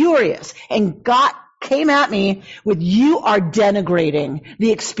furious, and came at me with, you are denigrating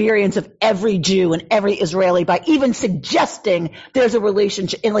the experience of every Jew and every Israeli by even suggesting there's a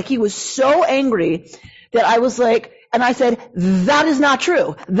relationship. And he was so angry that I was and I said, that is not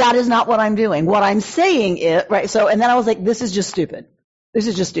true. That is not what I'm doing. What I'm saying is, right? So, and then I was like, this is just stupid. This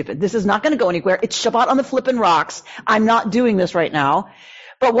is just stupid. This is not going to go anywhere. It's Shabbat on the flippin' rocks. I'm not doing this right now.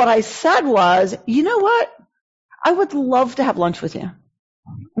 But what I said was, you know what? I would love to have lunch with you.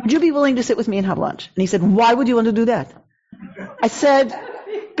 Would you be willing to sit with me and have lunch? And he said, why would you want to do that? I said,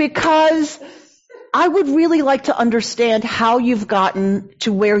 because I would really like to understand how you've gotten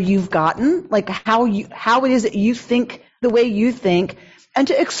to where you've gotten, how it is that you think the way you think, and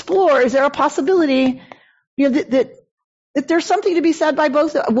to explore, is there a possibility, that there's something to be said by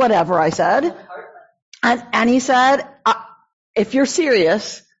both, whatever I said. And he said, if you're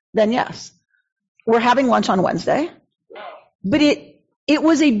serious, then yes. We're having lunch on Wednesday. But it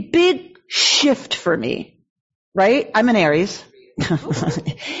was a big shift for me, right? I'm an Aries,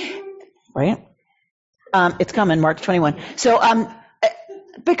 right? It's coming, March 21. So,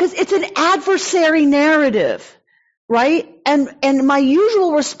 because it's an adversary narrative, right? And my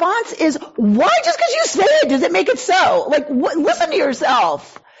usual response is, why just because you say it, does it make it so? Listen to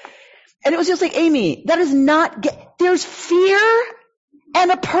yourself. And it was just Amy, that is not, there's fear and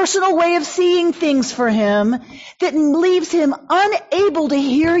a personal way of seeing things for him that leaves him unable to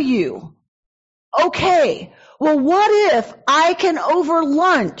hear you. Okay, well, what if I can over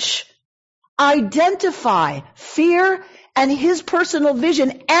lunch identify fear and his personal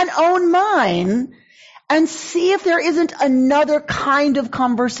vision and own mine and see if there isn't another kind of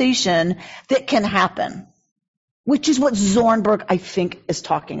conversation that can happen? Which is what Zornberg, I think, is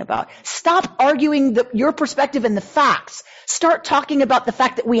talking about. Stop arguing your perspective and the facts. Start talking about the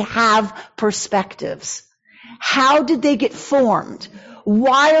fact that we have perspectives. How did they get formed?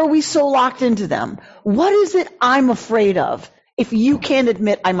 Why are we so locked into them? What is it I'm afraid of? If you can't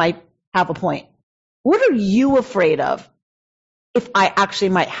admit I might have a point. What are you afraid of if I actually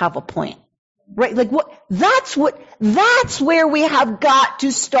might have a point? Right? That's where we have got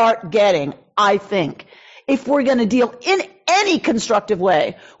to start getting, I think, if we're going to deal in any constructive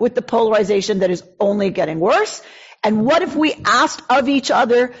way with the polarization that is only getting worse. And what if we asked of each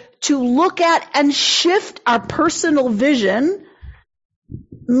other to look at and shift our personal vision,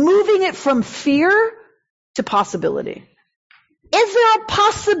 moving it from fear to possibility? Is there a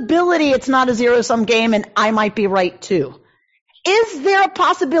possibility it's not a zero-sum game and I might be right too? Is there a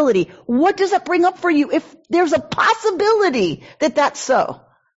possibility? What does that bring up for you if there's a possibility that that's so?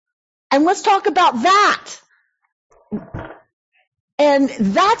 And let's talk about that. And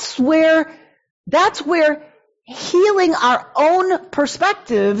that's where healing our own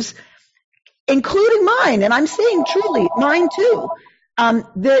perspectives, including mine, and I'm saying truly mine too,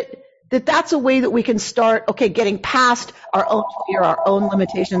 that's a way that we can start, getting past our own fear, our own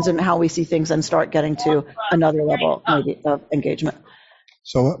limitations and how we see things and start getting to another level maybe of engagement.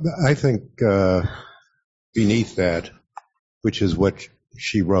 So I think beneath that, which is what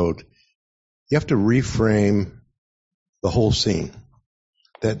she wrote, you have to reframe the whole scene.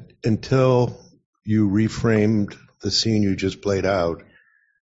 That until you reframed the scene you just played out,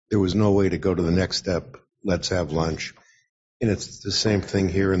 there was no way to go to the next step. Let's have lunch. And it's the same thing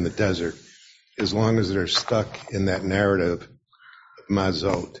here in the desert. As long as they're stuck in that narrative of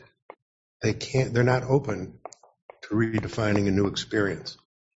Mazot, they're not open to redefining a new experience.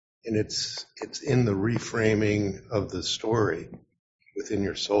 And it's in the reframing of the story within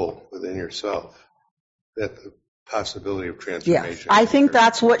your soul, within yourself, that the possibility of transformation. Yes, I think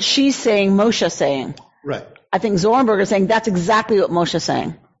that's what she's saying, Moshe's saying. Right. I think Zornberger is saying that's exactly what Moshe's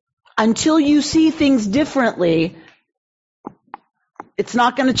saying. Until you see things differently, it's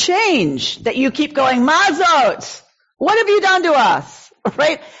not going to change. That you keep going, Mazot, what have you done to us?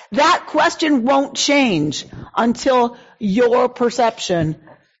 Right? That question won't change until your perception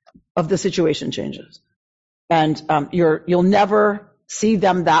of the situation changes. And you'll never see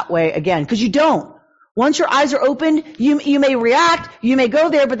them that way again, because you don't. Once your eyes are open, you may react, you may go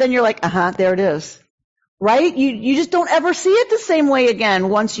there, but then you're like, there it is. Right? You just don't ever see it the same way again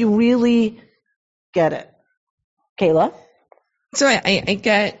once you really get it. Kayla? So I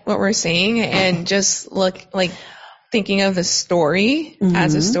get what we're saying, and just thinking of the story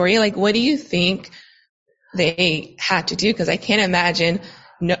as a story, like, what do you think they had to do? Because I can't imagine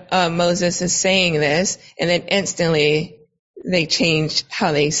Moses is saying this, and then instantly they change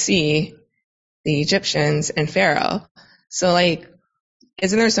how they see the Egyptians and Pharaoh. So,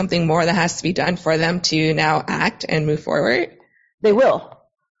 isn't there something more that has to be done for them to now act and move forward? They will.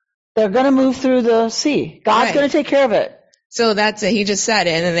 They're going to move through the sea. God's going to take care of it. So that's it. He just said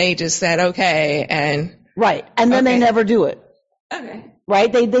it, and then they just said, okay, and... Right. And then they never do it. Okay.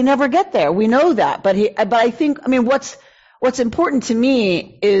 Right? They never get there. We know that. But I think, what's important to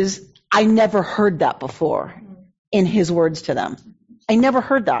me is I never heard that before in his words to them. I never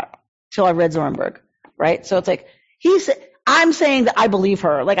heard that till I read Zornberg. Right? So it's like, I'm saying that I believe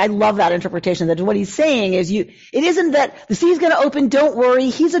her. I love that interpretation, that what he's saying is it isn't that the sea's going to open, don't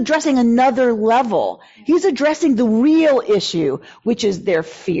worry. He's addressing another level. He's addressing the real issue, which is their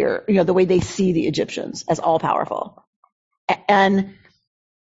fear, the way they see the Egyptians as all powerful. And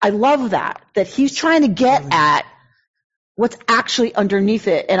I love that he's trying to get at what's actually underneath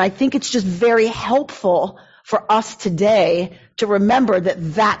it. And I think it's just very helpful for us today to remember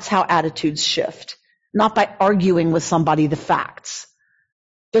that that's how attitudes shift. Not by arguing with somebody the facts.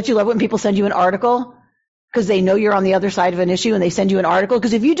 Don't you love when people send you an article? Because they know you're on the other side of an issue and they send you an article?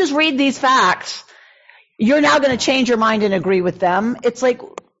 Because if you just read these facts, you're now going to change your mind and agree with them. It's like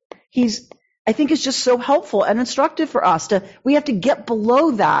I think it's just so helpful and instructive for us we have to get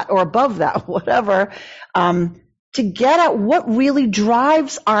below that or above that, whatever, to get at what really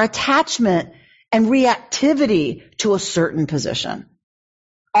drives our attachment and reactivity to a certain position.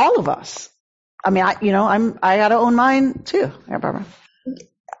 All of us. I got to own mine too. Yeah, Barbara.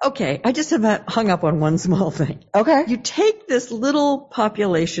 Okay, I just have hung up on one small thing. Okay. You take this little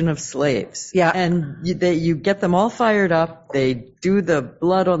population of slaves. Yeah. And you get them all fired up. They do the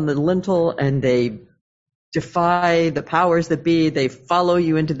blood on the lintel and they defy the powers that be. They follow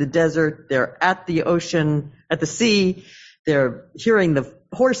you into the desert. They're at the ocean, at the sea. They're hearing the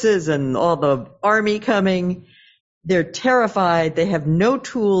horses and all the army coming. They're terrified. They have no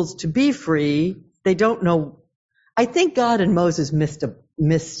tools to be free. They don't know. I think God and Moses missed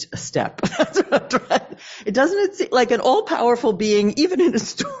a step. It doesn't seem like an all-powerful being, even in a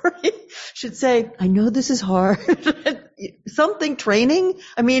story, should say, I know this is hard. Something training.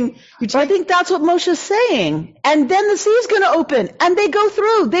 I think that's what Moshe's saying. And then the sea is going to open and they go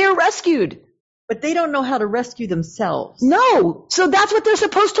through. They are rescued. But they don't know how to rescue themselves. No. So that's what they're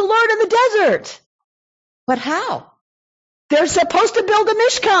supposed to learn in the desert. But how? They're supposed to build a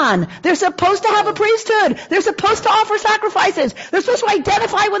mishkan. They're supposed to have a priesthood. They're supposed to offer sacrifices. They're supposed to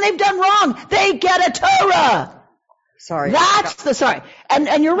identify when they've done wrong. They get a Torah. Sorry.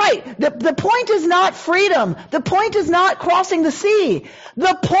 And you're right. The point is not freedom. The point is not crossing the sea.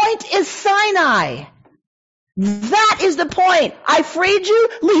 The point is Sinai. That is the point. I freed you,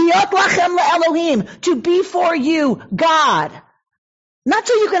 lihiyot lachem le'elohim, to be for you, God. Not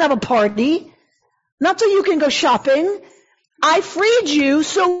so you can have a party. Not so you can go shopping. I freed you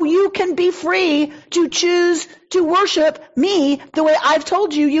so you can be free to choose to worship me the way I've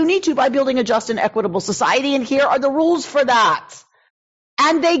told you need to by building a just and equitable society. And here are the rules for that.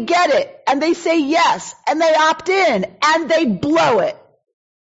 And they get it. And they say yes. And they opt in. And they blow it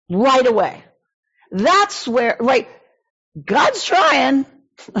right away. That's where, right, God's trying,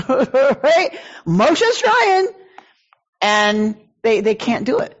 right? Moshe's trying. And they can't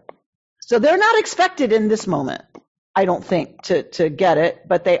do it. So they're not expected in this moment, I don't think, to get it,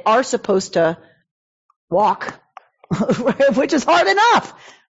 but they are supposed to walk, which is hard enough,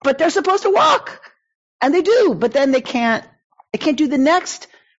 but they're supposed to walk, and they do, but then they can't do the next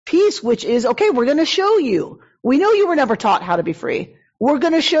piece, which is, okay, we're going to show you. We know you were never taught how to be free. We're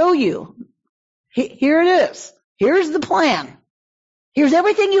going to show you. Here it is. Here's the plan. Here's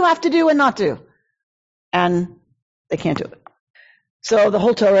everything you have to do and not do. And they can't do it. So the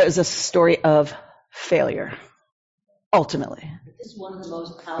whole Torah is a story of failure. ultimately. It's one of the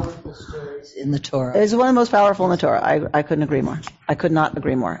most powerful stories in the Torah. It's one of the most powerful in the Torah. I couldn't agree more. I could not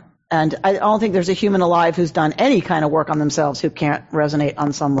agree more. And I don't think there's a human alive who's done any kind of work on themselves who can't resonate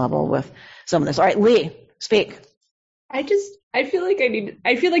on some level with some of this. All right, Lee, speak. I feel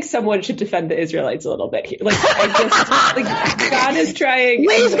like someone should defend the Israelites a little bit here. God is trying.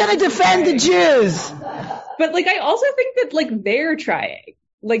 Lee's going to defend the Jews. But I also think that they're trying.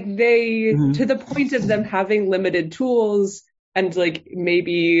 To the point of them having limited tools and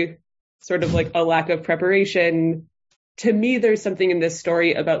maybe sort of a lack of preparation. To me, there's something in this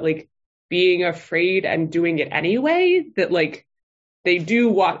story about being afraid and doing it anyway, that they do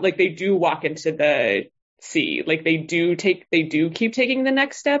walk into the sea. They do keep taking the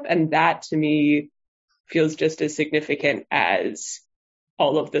next step. And that to me feels just as significant as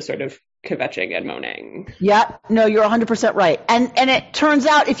all of the sort of kvetching and moaning. Yeah, no, you're 100% right. And it turns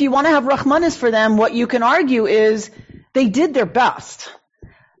out if you want to have Rachmanis for them, what you can argue is they did their best.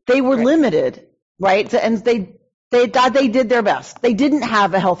 They were limited, right? And they did their best. They didn't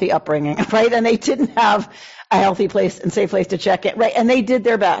have a healthy upbringing, right? And they didn't have a healthy place and safe place to check in, right? And they did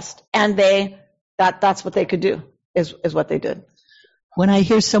their best. And that's what they could do, is what they did. When I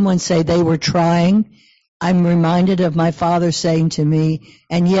hear someone say they were trying, I'm reminded of my father saying to me,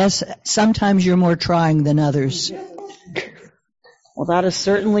 and yes, sometimes you're more trying than others. Well, that is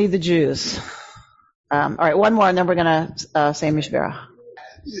certainly the Jews. All right, one more, and then we're going to say Mishberach.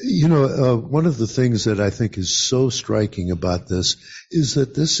 One of the things that I think is so striking about this is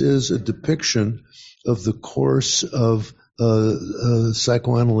that this is a depiction of the course of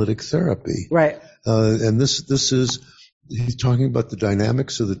psychoanalytic therapy. Right. And this is, he's talking about the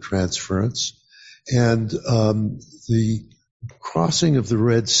dynamics of the transference, and the crossing of the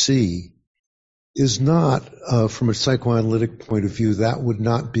Red Sea is not, from a psychoanalytic point of view, that would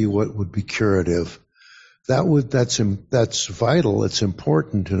not be what would be curative. That's vital. It's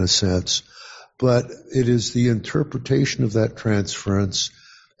important in a sense, but it is the interpretation of that transference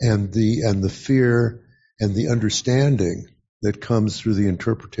and the fear and the understanding that comes through the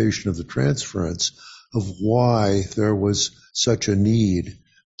interpretation of the transference of why there was such a need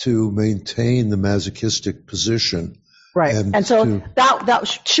to maintain the masochistic position. Right. And so that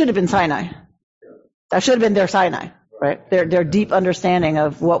should have been Sinai. That should have been their Sinai, right? Their deep understanding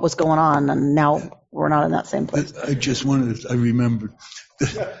of what was going on, and now we're not in that same place. I remembered.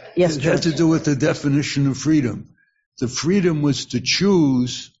 Yes, it had to do with the definition of freedom. The freedom was to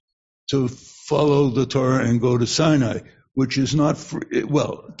choose to follow the Torah and go to Sinai, which is not free.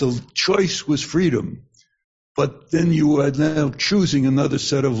 Well, the choice was freedom, but then you are now choosing another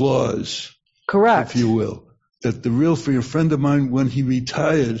set of laws. Correct. If you will. That the real free, a friend of mine, when he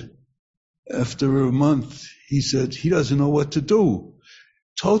retired after a month, he said he doesn't know what to do.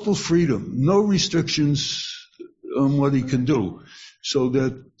 Total freedom, no restrictions on what he can do. So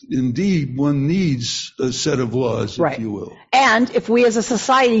that indeed one needs a set of laws, right, if you will. And if we as a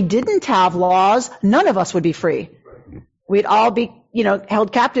society didn't have laws, none of us would be free. We'd all be,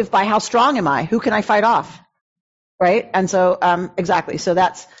 held captive by how strong am I? Who can I fight off? Right? And so, exactly. So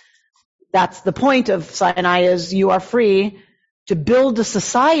that's the point of Sinai, is you are free to build a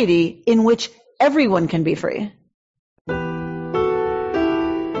society in which everyone can be free.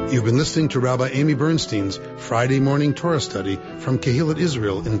 You've been listening to Rabbi Amy Bernstein's Friday Morning Torah Study from Kehillat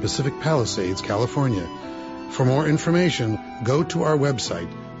Israel in Pacific Palisades, California. For more information, go to our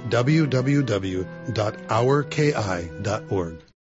website, www.ourki.org.